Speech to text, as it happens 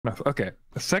Okay,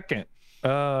 second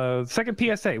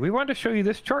PSA. We wanted to show you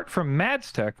this chart from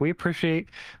Mads Tech. We appreciate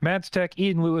Mads Tech,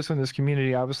 Ian Lewis in this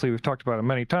community. Obviously, we've talked about him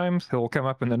many times. He'll come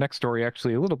up in the next story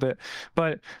actually a little bit.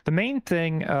 But the main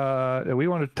thing that we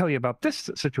wanted to tell you about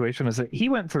this situation is that he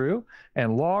went through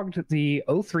and logged the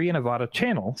O3 and Avata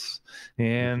channels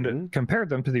and compared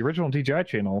them to the original DJI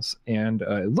channels. And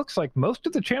it looks like most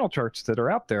of the channel charts that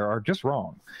are out there are just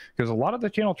wrong, because a lot of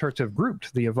the channel charts have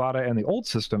grouped the Avata and the old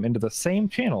system into the same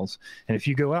channels. And if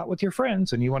you go out with your friends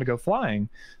and you want to go flying,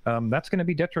 that's going to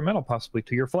be detrimental possibly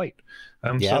to your flight.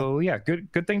 So yeah,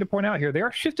 good thing to point out here. They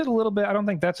are shifted a little bit. I don't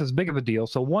think that's as big of a deal.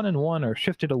 So 1 and 1 are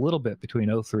shifted a little bit between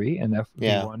O3 and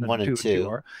FV1 1 and 2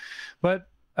 are. But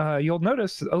you'll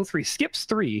notice that O3 skips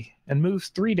 3 and moves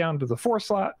 3 down to the 4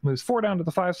 slot, moves 4 down to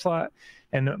the 5 slot,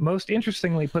 and most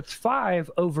interestingly puts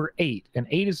 5 over 8. And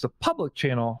 8 is the public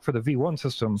channel for the V1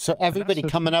 system. So everybody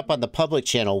coming up on the public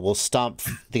channel will stomp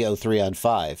the O3 on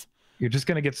 5. You're just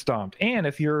going to get stomped. And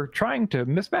if you're trying to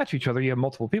mismatch each other, you have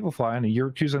multiple people flying, and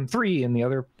you're choosing 3, and the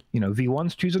other,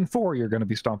 V1's choosing 4, you're going to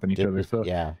be stomping each other. So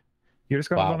yeah, you're just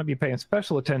going to want to be paying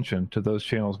special attention to those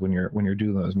channels when you're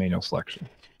doing those manual selection.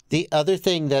 The other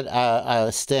thing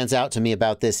that stands out to me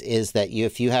about this is that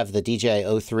if you have the DJI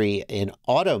O3 in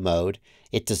auto mode,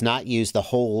 it does not use the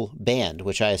whole band,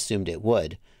 which I assumed it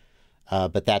would.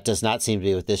 But that does not seem to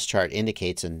be what this chart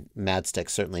indicates, and Mads Tech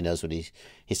certainly knows what he's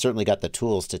certainly got the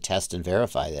tools to test and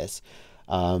verify this.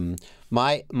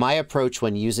 My approach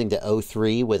when using the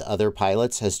O3 with other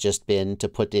pilots has just been to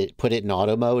put it in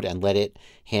auto mode and let it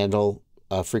handle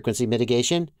frequency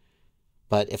mitigation.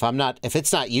 But if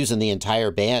it's not using the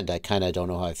entire band, I kind of don't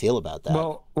know how I feel about that.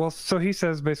 Well, so he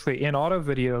says basically in auto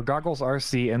video, goggles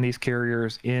RC and these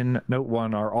carriers in Note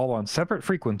 1 are all on separate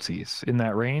frequencies in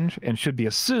that range and should be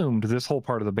assumed this whole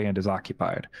part of the band is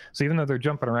occupied. So even though they're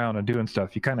jumping around and doing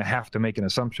stuff, you kind of have to make an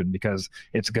assumption because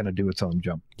it's going to do its own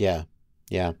jump. Yeah.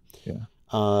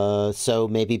 So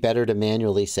maybe better to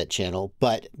manually set channel,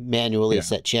 but manually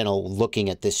set channel looking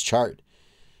at this chart.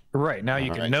 Right. Now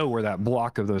you can know where that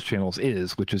block of those channels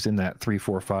is, which is in that 3,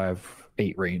 4, 5,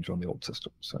 8 range on the old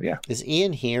system. So yeah. Is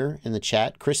Ian here in the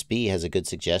chat? Chris B has a good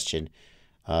suggestion.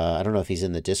 I don't know if he's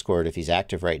in the Discord, if he's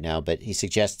active right now, but he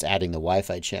suggests adding the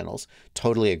Wi-Fi channels.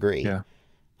 Totally agree.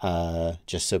 Yeah.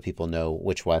 Just so people know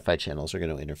which Wi-Fi channels are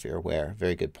going to interfere where.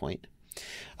 Very good point.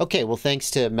 Okay, well,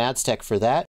 thanks to Mads Tech for that.